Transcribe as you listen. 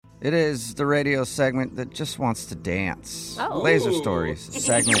It is the radio segment that just wants to dance. Oh. Laser Stories, a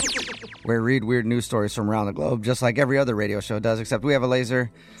segment where we read weird news stories from around the globe, just like every other radio show does, except we have a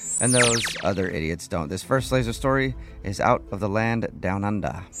laser and those other idiots don't. This first laser story is out of the land down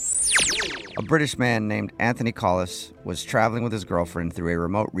under. A British man named Anthony Collis was traveling with his girlfriend through a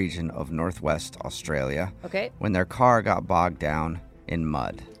remote region of northwest Australia when their car got bogged down in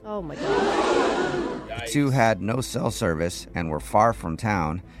mud. Oh, my God. The two had no cell service and were far from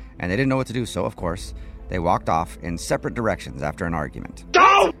town, and they didn't know what to do, so, of course, they walked off in separate directions after an argument.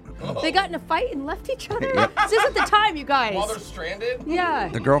 They got in a fight and left each other? Yep. This isn't the time, you guys. While they're stranded? Yeah.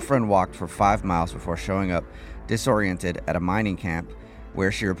 The girlfriend walked for 5 miles before showing up disoriented at a mining camp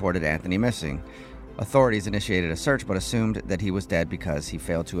where she reported Anthony missing. Authorities initiated a search but assumed that he was dead because he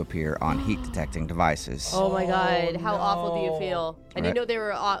failed to appear on heat-detecting devices. Oh, my God. How awful do you feel? I didn't Right. know they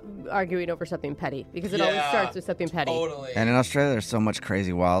were arguing over something petty, because it always starts with something petty. Totally. And in Australia, there's so much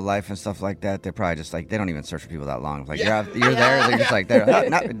crazy wildlife and stuff like that. They're probably just like, they don't even search for people that long. Like, Yeah. you're there, they're just like, they're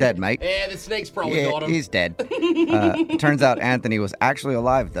not dead, mate. Yeah, the snake's probably Yeah, got him. he's dead. Turns out Anthony was actually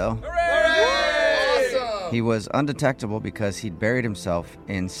alive, though. Awesome. He was undetectable because he'd buried himself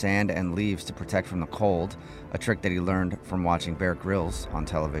in sand and leaves to protect from the cold, a trick that he learned from watching Bear Grylls on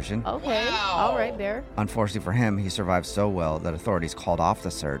television. Okay. Wow. All right, Bear. Unfortunately for him, he survived so well that authorities called off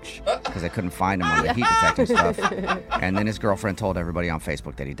the search because they couldn't find him on the heat detecting stuff. And then his girlfriend told everybody on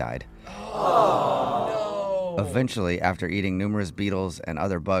Facebook that he died. Oh, no. Eventually, after eating numerous beetles and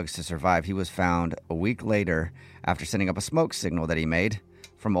other bugs to survive, he was found a week later after setting up a smoke signal that he made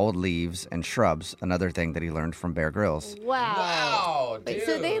from old leaves and shrubs, another thing that he learned from Bear Grylls. Wow, dude. Wait,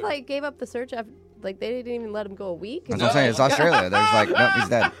 so they gave up the search after, they didn't even let him go a week? That's what I'm saying. It's Australia. They're just like, nope, he's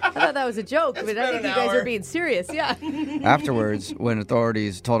dead. I thought that was a joke, but I been think an you guys hour. are being serious. Yeah. Afterwards, when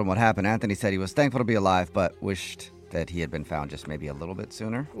authorities told him what happened, Anthony said he was thankful to be alive, but wished that he had been found just maybe a little bit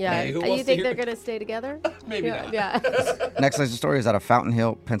sooner. Yeah. Hey, who You wants to think hear- they're going to stay together? Maybe yeah. not. Yeah. Next laser story is out of Fountain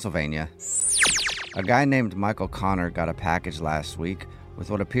Hill, Pennsylvania. A guy named Michael Connor got a package last week with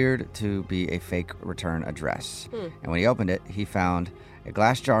what appeared to be a fake return address. And when he opened it, he found a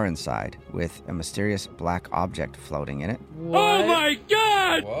glass jar inside with a mysterious black object floating in it. Oh, my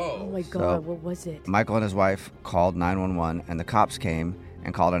God. Whoa. Oh, my God. So- What was it? Michael and his wife called 911, and the cops came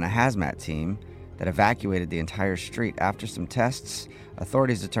and called in a hazmat team that evacuated the entire street. After some tests,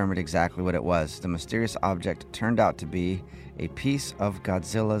 authorities determined exactly what it was. The mysterious object turned out to be a piece of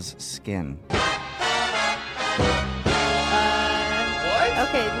Godzilla's skin. What?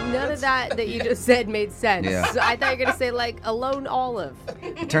 Okay, none of that you just said made sense. Yeah. So I thought you were going to say, like, a lone olive.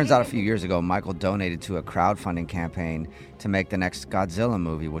 It turns out a few years ago, Michael donated to a crowdfunding campaign to make the next Godzilla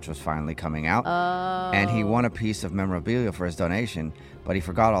movie, which was finally coming out. And he won a piece of memorabilia for his donation, but he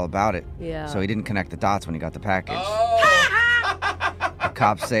forgot all about it. Yeah. So he didn't connect the dots when he got the package. Oh. The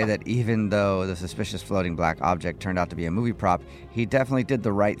cops say that even though the suspicious floating black object turned out to be a movie prop, he definitely did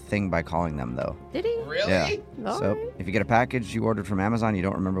the right thing by calling them, though. Did he? Really? Yeah. All So right. if you get a package you ordered from Amazon, you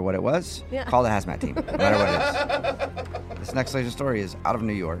don't remember what it was, Yeah. call the hazmat team, no matter what it is. This next laser story is out of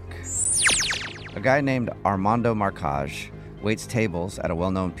New York. A guy named Armando Marcage waits tables at a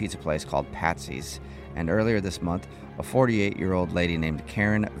well-known pizza place called Patsy's. And earlier this month, a 48-year-old lady named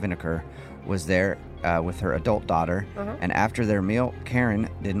Karen Vineker was there with her adult daughter. And after their meal, Karen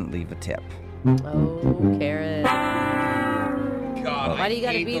didn't leave a tip. Oh, Karen. God, Why do you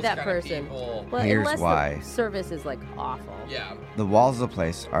got gotta be that person? Well, Here's unless why. the service is, like, awful. Yeah. The walls of the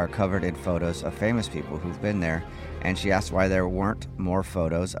place are covered in photos of famous people who've been there, and she asked why there weren't more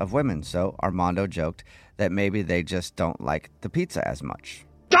photos of women. So Armando joked that maybe they just don't like the pizza as much.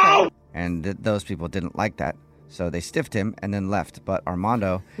 And those people didn't like that. So they stiffed him and then left. But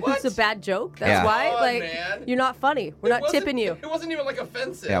Armando, It's a bad joke. That's Yeah. why. Come on, Like, man. you're not funny. We're not wasn't- tipping you. It wasn't even like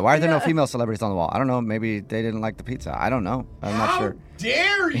offensive. yeah, why are there no female celebrities on the wall? I don't know. Maybe they didn't like the pizza. I don't know. I'm not How sure.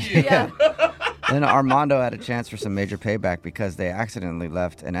 dare you? Yeah. Then Armando had a chance for some major payback because they accidentally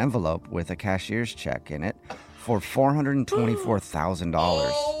left an envelope with a cashier's check in it for $424,000.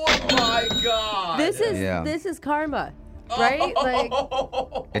 Oh my God. This is karma, right? Like,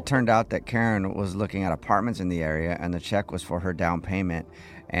 It turned out that Karen was looking at apartments in the area, and the check was for her down payment.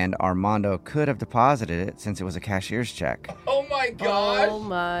 And Armando could have deposited it since it was a cashier's check. Oh my gosh. oh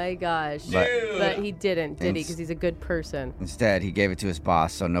my gosh. But- But he didn't, did he? Ins- Because he's a good person. Instead, he gave it to his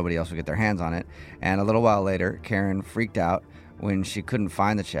boss so nobody else would get their hands on it. And a little while later, Karen freaked out when she couldn't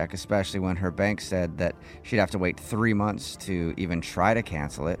find the check, especially when her bank said that she'd have to wait 3 months to even try to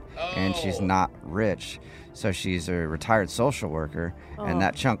cancel it. And she's Oh. not rich. So she's a retired social worker, and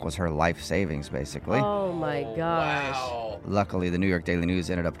that chunk was her life savings, basically. Oh my gosh. Wow. Luckily, the New York Daily News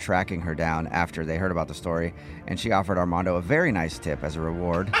ended up tracking her down after they heard about the story, and she offered Armando a very nice tip as a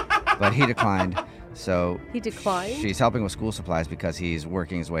reward. but he declined. So He declined? she's helping with school supplies because he's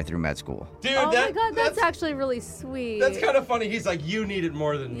working his way through med school. Dude, Oh my God, that's actually really sweet. That's kind of funny. He's like, you need it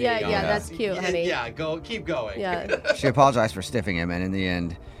more than me. Yeah, yeah, honestly. that's cute, honey. Yeah, keep going. Yeah. She apologized for stiffing him, and in the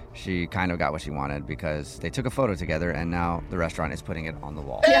end, she kind of got what she wanted because they took a photo together, and now the restaurant is putting it on the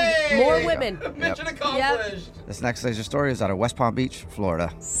wall. Yeah, Hey! more There you women. go. Mission accomplished. This next laser story is out of West Palm Beach,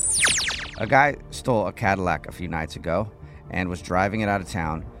 Florida. A guy stole a Cadillac a few nights ago and was driving it out of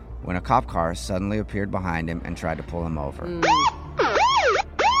town when a cop car suddenly appeared behind him and tried to pull him over.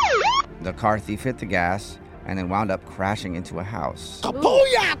 The car thief hit the gas and then wound up crashing into a house.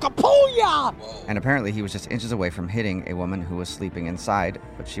 Kapuya! Kapuya! And apparently he was just inches away from hitting a woman who was sleeping inside,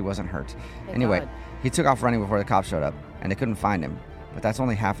 but she wasn't hurt. Anyway, God. he took off running before the cops showed up, and they couldn't find him. But that's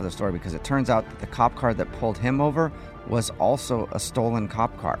only half of the story because it turns out that the cop car that pulled him over was also a stolen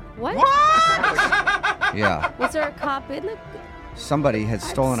cop car. What? Yeah. Was there a cop in the... Somebody had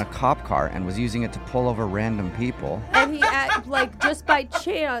stolen a cop car and was using it to pull over random people. And he, just by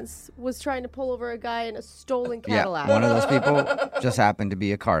chance, was trying to pull over a guy in a stolen Cadillac. Yeah, one of those people just happened to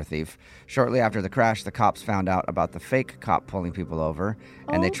be a car thief. Shortly after the crash, the cops found out about the fake cop pulling people over,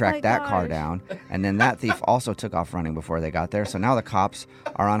 and they Oh tracked my that car gosh. down. And then that thief also took off running before they got there. So now the cops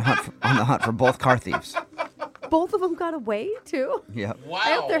are on the hunt for both car thieves. Both of them got away, too? Yep. Wow.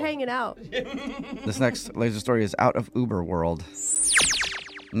 I hope they're hanging out. This next laser story is out of Uber world.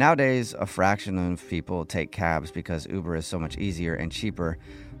 Nowadays, a fraction of people take cabs because Uber is so much easier and cheaper.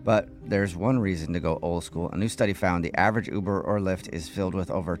 But there's one reason to go old school. A new study found the average Uber or Lyft is filled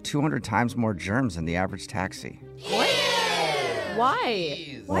with over 200 times more germs than the average taxi.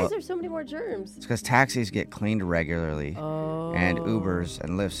 Why? Why Well- is there so many more germs? It's because taxis get cleaned regularly, Oh. and Ubers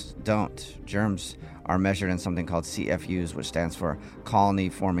and Lyfts don't. Germs are measured in something called CFUs, which stands for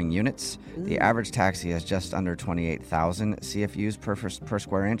colony-forming units. The average taxi has just under 28,000 CFUs per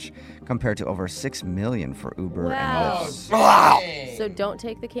square inch, compared to over 6 million for Uber Wow. and Lyfts. Dang. So don't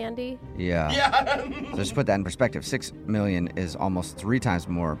take the candy? Yeah. Yeah. So just to put that in perspective, 6 million is almost 3 times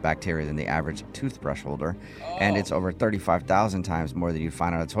more bacteria than the average toothbrush holder, and it's over 35,000 times more than you'd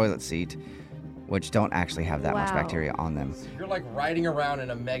find on a toilet seat, which don't actually have that much Wow. bacteria on them. You're like riding around in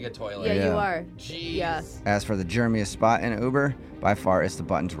a mega toilet. Yeah, Yeah. you are. Jeez. Yeah. As for the germiest spot in Uber, by far it's the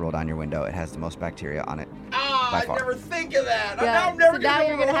button to roll down your window. It has the most bacteria on it. Ah, By I far. never think of that. Yeah. Now I'm never so now gonna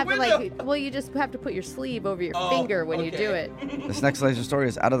you're roll gonna have the to window. well, you just have to put your sleeve over your Oh, finger when you okay. do it. This next laser story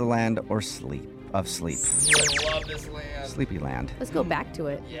is out of the land or sleep. Of sleep. I love this land. Sleepy land. Let's go back to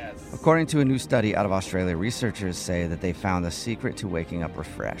it. Yes. According to a new study out of Australia, researchers say that they found the secret to waking up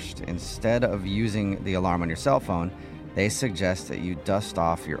refreshed. Instead of using the alarm on your cell phone, they suggest that you dust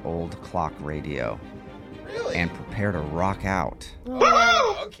off your old clock radio Really? and prepare to rock out.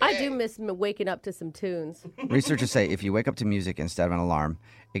 Oh, okay. I do miss waking up to some tunes. Researchers say if you wake up to music instead of an alarm,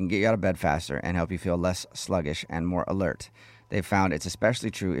 it can get you out of bed faster and help you feel less sluggish and more alert. They found it's especially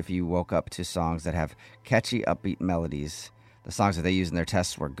true if you woke up to songs that have catchy, upbeat melodies. The songs that they used in their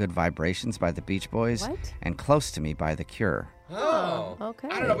tests were Good Vibrations by the Beach Boys What? and Close to Me by The Cure. Oh, okay.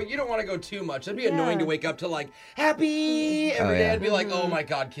 I don't know, but you don't want to go too much. It'd be annoying to Yeah. wake up to like happy every day yeah. and be like, oh my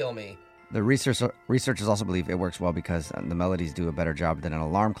God, kill me. The researchers also believe it works well because the melodies do a better job than an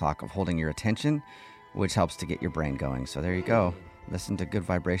alarm clock of holding your attention, which helps to get your brain going. So there you go. Listen to Good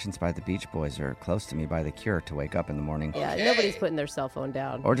Vibrations by the Beach Boys or Close to Me by The Cure to wake up in the morning. Yeah, Okay. nobody's putting their cell phone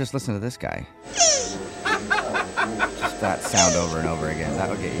down. Or just listen to this guy. Just that sound over and over again. That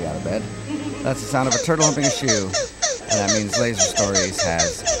will get you out of bed. That's the sound of a turtle humping a shoe. And that means Laser Stories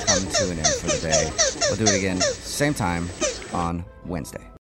has come to an end for the day. We'll do it again, same time on Wednesday.